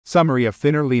Summary of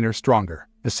Thinner, Leaner, Stronger: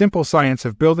 The Simple Science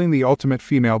of Building the Ultimate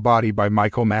Female Body by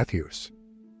Michael Matthews.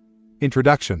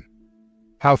 Introduction.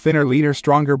 How Thinner, Leaner,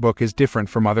 Stronger book is different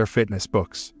from other fitness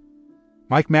books.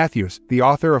 Mike Matthews, the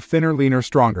author of Thinner, Leaner,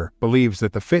 Stronger, believes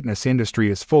that the fitness industry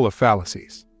is full of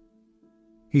fallacies.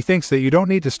 He thinks that you don't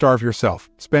need to starve yourself,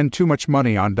 spend too much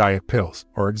money on diet pills,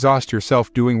 or exhaust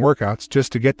yourself doing workouts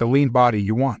just to get the lean body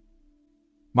you want.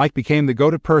 Mike became the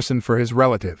go-to person for his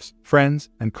relatives, friends,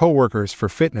 and co-workers for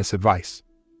fitness advice.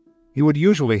 He would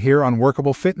usually hear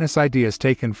unworkable fitness ideas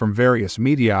taken from various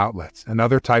media outlets and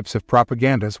other types of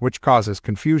propagandas, which causes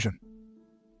confusion.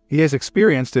 He has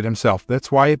experienced it himself.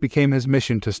 That's why it became his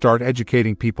mission to start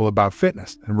educating people about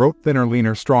fitness, and wrote Thinner,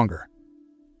 Leaner, Stronger: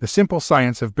 The Simple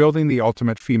Science of Building the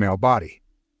Ultimate Female Body.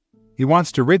 He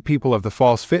wants to rid people of the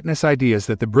false fitness ideas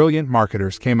that the brilliant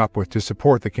marketers came up with to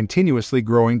support the continuously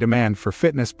growing demand for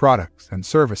fitness products and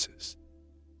services.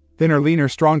 Thinner, Leaner,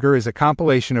 Stronger is a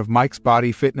compilation of Mike's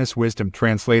body fitness wisdom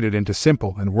translated into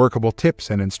simple and workable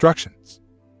tips and instructions.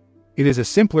 It is a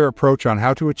simpler approach on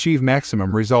how to achieve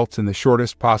maximum results in the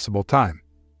shortest possible time.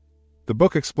 The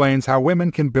book explains how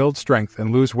women can build strength and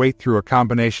lose weight through a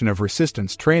combination of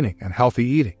resistance training and healthy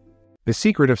eating. The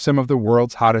secret of some of the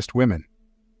world's hottest women.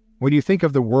 When you think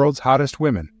of the world's hottest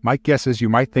women, Mike guesses you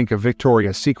might think of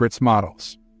Victoria's Secret's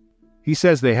models. He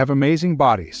says they have amazing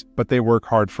bodies, but they work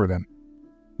hard for them.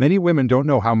 Many women don't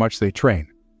know how much they train.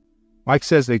 Mike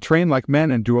says they train like men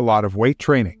and do a lot of weight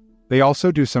training. They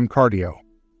also do some cardio.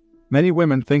 Many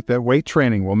women think that weight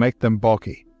training will make them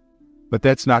bulky. But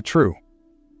that's not true.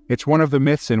 It's one of the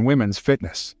myths in women's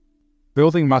fitness.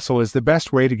 Building muscle is the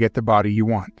best way to get the body you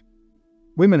want.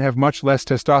 Women have much less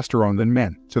testosterone than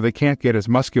men, so they can't get as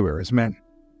muscular as men.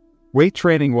 Weight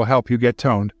training will help you get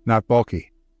toned, not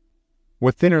bulky.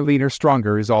 What Thinner, Leaner,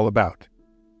 Stronger is all about.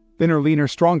 Thinner, Leaner,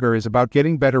 Stronger is about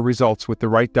getting better results with the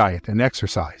right diet and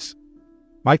exercise.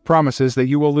 Mike promises that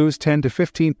you will lose 10 to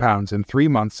 15 pounds in 3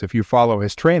 months if you follow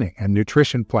his training and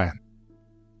nutrition plan.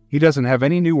 He doesn't have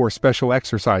any new or special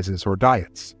exercises or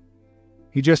diets.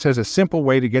 He just has a simple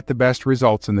way to get the best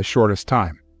results in the shortest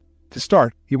time. To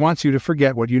start, he wants you to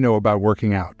forget what you know about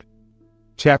working out.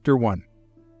 Chapter 1.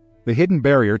 The Hidden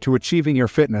Barrier to Achieving Your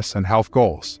Fitness and Health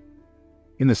Goals.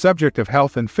 In the subject of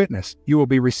health and fitness, you will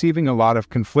be receiving a lot of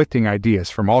conflicting ideas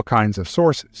from all kinds of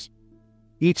sources.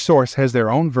 Each source has their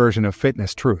own version of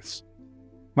fitness truths.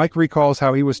 Mike recalls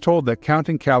how he was told that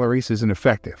counting calories isn't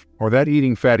effective, or that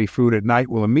eating fatty food at night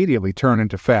will immediately turn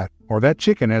into fat, or that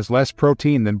chicken has less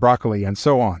protein than broccoli, and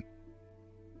so on.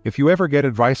 If you ever get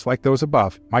advice like those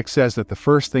above, Mike says that the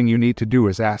first thing you need to do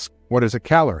is ask, what is a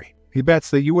calorie? He bets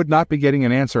that you would not be getting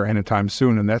an answer anytime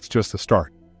soon, and that's just the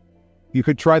start. You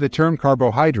could try the term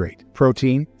carbohydrate,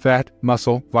 protein, fat,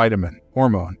 muscle, vitamin,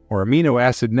 hormone, or amino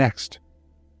acid next.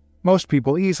 Most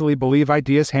people easily believe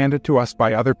ideas handed to us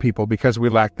by other people because we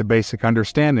lack the basic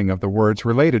understanding of the words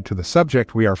related to the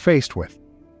subject we are faced with.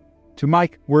 To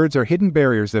Mike, words are hidden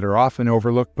barriers that are often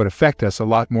overlooked but affect us a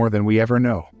lot more than we ever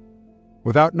know.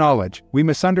 Without knowledge, we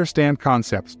misunderstand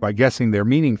concepts by guessing their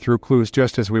meaning through clues,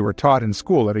 just as we were taught in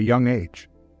school at a young age.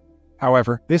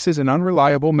 However, this is an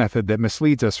unreliable method that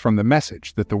misleads us from the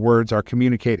message that the words are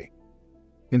communicating.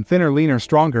 In Thinner, Leaner,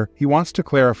 Stronger, he wants to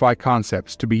clarify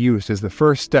concepts to be used as the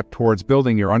first step towards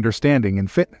building your understanding in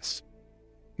fitness.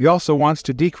 He also wants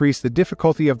to decrease the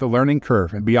difficulty of the learning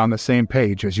curve and be on the same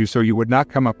page as you, so you would not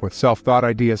come up with self-thought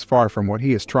ideas far from what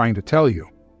he is trying to tell you.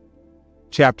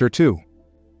 Chapter 2.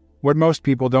 What most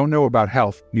people don't know about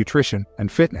health, nutrition,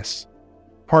 and fitness.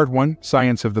 Part 1.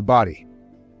 Science of the Body.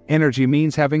 Energy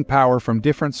means having power from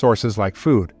different sources like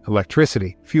food,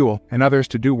 electricity, fuel, and others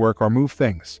to do work or move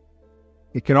things.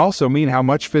 It can also mean how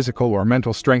much physical or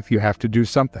mental strength you have to do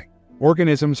something.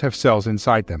 Organisms have cells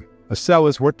inside them. A cell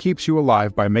is what keeps you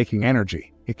alive by making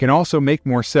energy. It can also make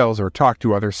more cells or talk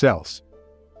to other cells.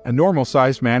 A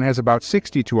normal-sized man has about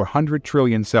 60 to 100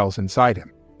 trillion cells inside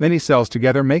him. Many cells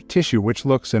together make tissue which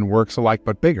looks and works alike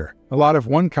but bigger. A lot of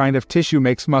one kind of tissue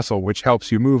makes muscle, which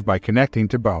helps you move by connecting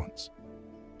to bones.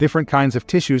 Different kinds of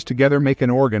tissues together make an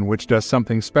organ which does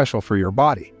something special for your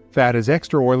body. Fat is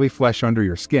extra oily flesh under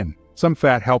your skin. Some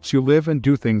fat helps you live and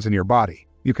do things in your body.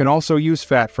 You can also use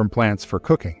fat from plants for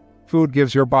cooking. Food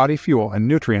gives your body fuel and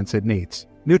nutrients it needs.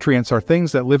 Nutrients are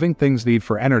things that living things need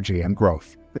for energy and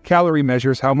growth. The calorie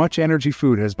measures how much energy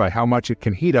food has by how much it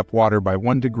can heat up water by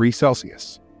 1 degree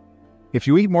Celsius. If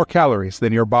you eat more calories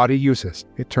than your body uses,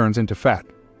 it turns into fat.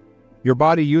 Your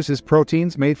body uses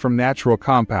proteins made from natural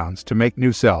compounds to make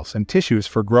new cells and tissues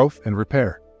for growth and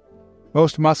repair.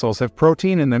 Most muscles have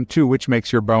protein in them too, which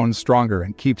makes your bones stronger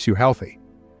and keeps you healthy.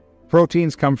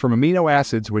 Proteins come from amino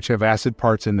acids, which have acid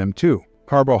parts in them too.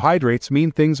 Carbohydrates mean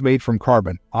things made from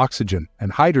carbon, oxygen,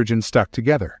 and hydrogen stuck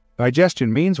together.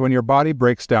 Digestion means when your body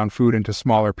breaks down food into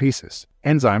smaller pieces.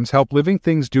 Enzymes help living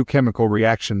things do chemical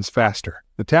reactions faster.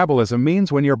 Metabolism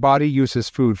means when your body uses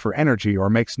food for energy or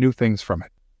makes new things from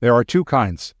it. There are two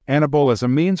kinds.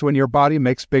 Anabolism means when your body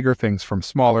makes bigger things from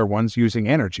smaller ones using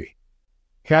energy.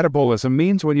 Catabolism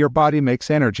means when your body makes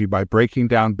energy by breaking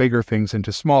down bigger things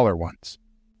into smaller ones.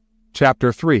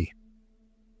 Chapter 3.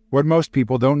 What most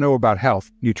people don't know about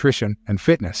health, nutrition, and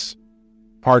fitness.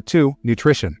 Part 2.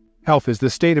 Nutrition. Health is the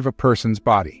state of a person's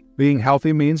body. Being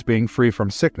healthy means being free from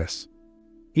sickness.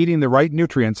 Eating the right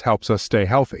nutrients helps us stay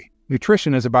healthy.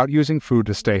 Nutrition is about using food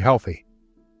to stay healthy.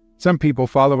 Some people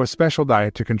follow a special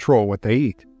diet to control what they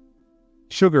eat.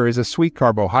 Sugar is a sweet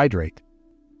carbohydrate.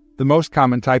 The most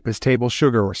common type is table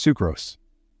sugar or sucrose.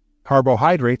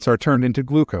 Carbohydrates are turned into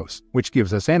glucose, which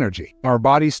gives us energy. Our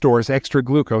body stores extra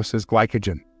glucose as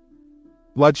glycogen.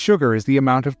 Blood sugar is the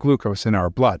amount of glucose in our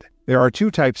blood. There are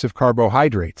two types of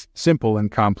carbohydrates, simple and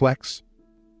complex.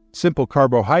 Simple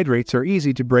carbohydrates are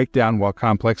easy to break down while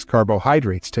complex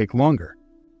carbohydrates take longer.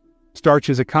 Starch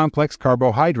is a complex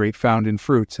carbohydrate found in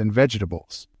fruits and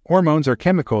vegetables. Hormones are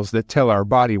chemicals that tell our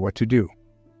body what to do.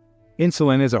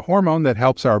 Insulin is a hormone that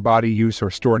helps our body use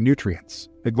or store nutrients.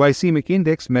 The glycemic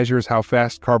index measures how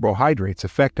fast carbohydrates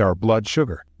affect our blood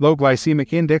sugar. Low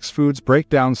glycemic index foods break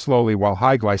down slowly while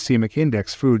high glycemic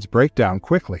index foods break down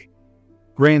quickly.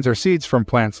 Grains are seeds from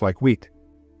plants like wheat.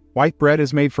 White bread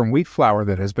is made from wheat flour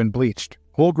that has been bleached.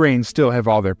 Whole grains still have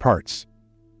all their parts.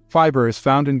 Fiber is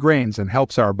found in grains and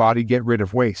helps our body get rid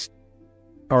of waste.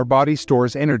 Our body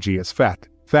stores energy as fat.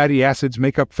 Fatty acids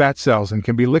make up fat cells and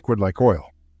can be liquid like oil.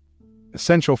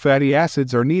 Essential fatty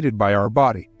acids are needed by our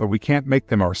body, but we can't make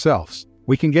them ourselves.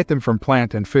 We can get them from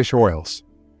plant and fish oils.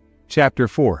 Chapter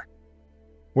 4.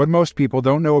 What most people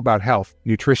don't know about health,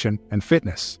 nutrition, and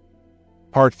fitness.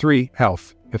 Part 3.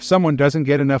 Health. If someone doesn't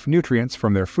get enough nutrients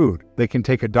from their food, they can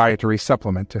take a dietary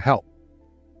supplement to help.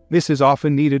 This is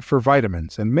often needed for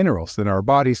vitamins and minerals that our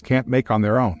bodies can't make on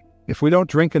their own. If we don't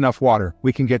drink enough water,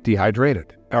 we can get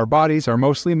dehydrated. Our bodies are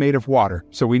mostly made of water,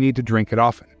 so we need to drink it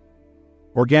often.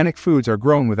 Organic foods are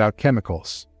grown without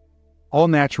chemicals. All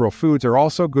natural foods are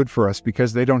also good for us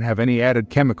because they don't have any added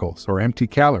chemicals or empty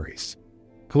calories.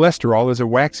 Cholesterol is a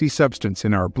waxy substance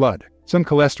in our blood. Some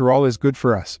cholesterol is good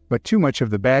for us, but too much of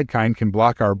the bad kind can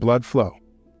block our blood flow.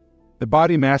 The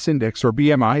body mass index or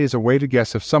BMI is a way to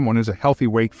guess if someone is a healthy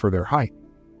weight for their height.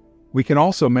 We can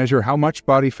also measure how much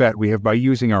body fat we have by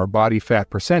using our body fat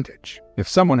percentage. If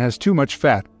someone has too much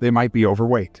fat, they might be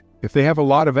overweight. If they have a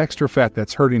lot of extra fat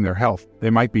that's hurting their health, they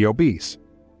might be obese.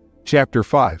 Chapter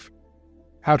 5.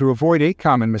 How to avoid 8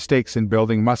 common mistakes in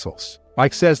building muscles.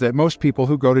 Mike says that most people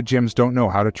who go to gyms don't know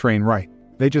how to train right.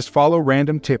 They just follow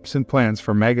random tips and plans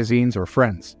from magazines or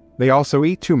friends. They also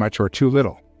eat too much or too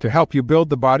little. To help you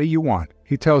build the body you want,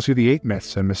 he tells you the 8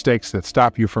 myths and mistakes that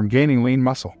stop you from gaining lean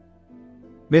muscle.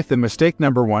 Myth and mistake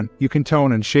number 1, you can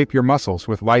tone and shape your muscles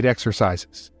with light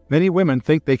exercises. Many women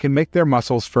think they can make their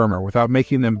muscles firmer without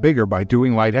making them bigger by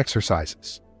doing light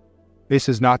exercises. This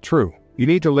is not true. You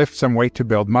need to lift some weight to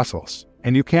build muscles,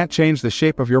 and you can't change the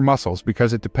shape of your muscles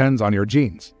because it depends on your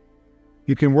genes.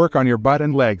 You can work on your butt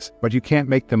and legs, but you can't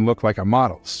make them look like a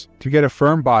model's. To get a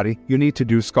firm body, you need to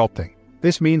do sculpting.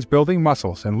 This means building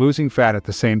muscles and losing fat at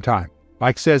the same time.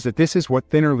 Mike says that this is what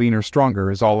thinner, leaner,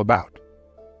 stronger is all about.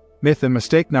 Myth and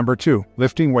mistake number 2,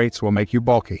 lifting weights will make you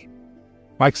bulky.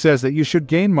 Mike says that you should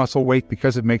gain muscle weight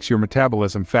because it makes your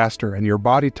metabolism faster and your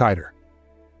body tighter.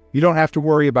 You don't have to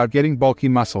worry about getting bulky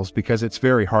muscles because it's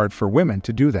very hard for women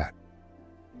to do that.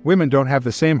 Women don't have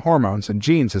the same hormones and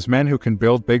genes as men who can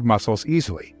build big muscles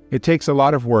easily. It takes a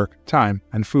lot of work, time,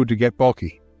 and food to get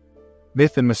bulky.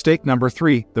 Myth and mistake number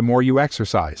 3, the more you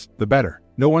exercise, the better.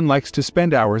 No one likes to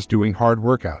spend hours doing hard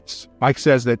workouts. Mike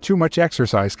says that too much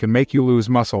exercise can make you lose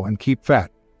muscle and keep fat,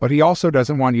 but he also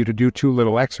doesn't want you to do too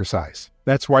little exercise.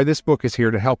 That's why this book is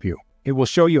here to help you. It will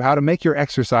show you how to make your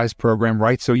exercise program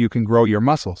right so you can grow your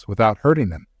muscles without hurting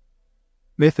them.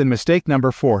 Myth and mistake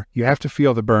number 4, you have to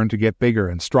feel the burn to get bigger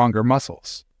and stronger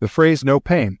muscles. The phrase no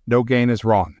pain, no gain is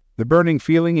wrong. The burning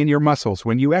feeling in your muscles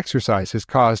when you exercise is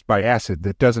caused by acid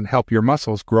that doesn't help your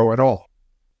muscles grow at all.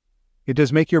 It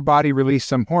does make your body release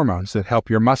some hormones that help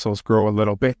your muscles grow a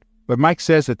little bit, but Mike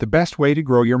says that the best way to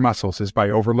grow your muscles is by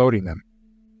overloading them.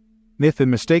 Myth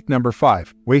and mistake number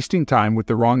 5, wasting time with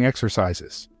the wrong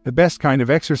exercises. The best kind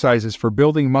of exercises for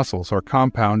building muscles are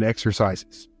compound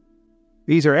exercises.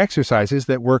 These are exercises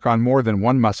that work on more than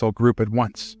one muscle group at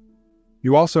once.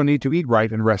 You also need to eat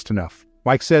right and rest enough.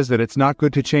 Mike says that it's not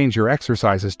good to change your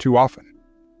exercises too often.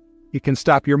 It can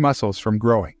stop your muscles from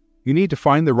growing. You need to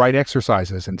find the right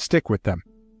exercises and stick with them.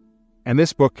 And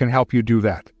this book can help you do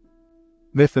that.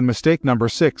 Myth and mistake number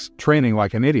 6, training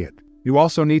like an idiot. You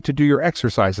also need to do your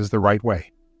exercises the right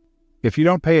way. If you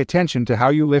don't pay attention to how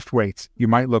you lift weights, you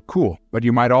might look cool, but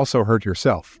you might also hurt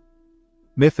yourself.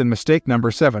 Myth and mistake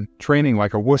number 7, training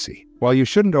like a wussy. While you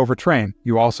shouldn't overtrain,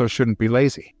 you also shouldn't be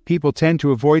lazy. People tend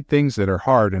to avoid things that are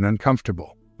hard and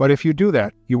uncomfortable. But if you do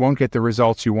that, you won't get the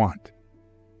results you want.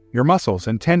 Your muscles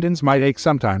and tendons might ache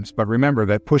sometimes, but remember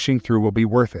that pushing through will be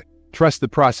worth it. Trust the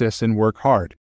process and work hard.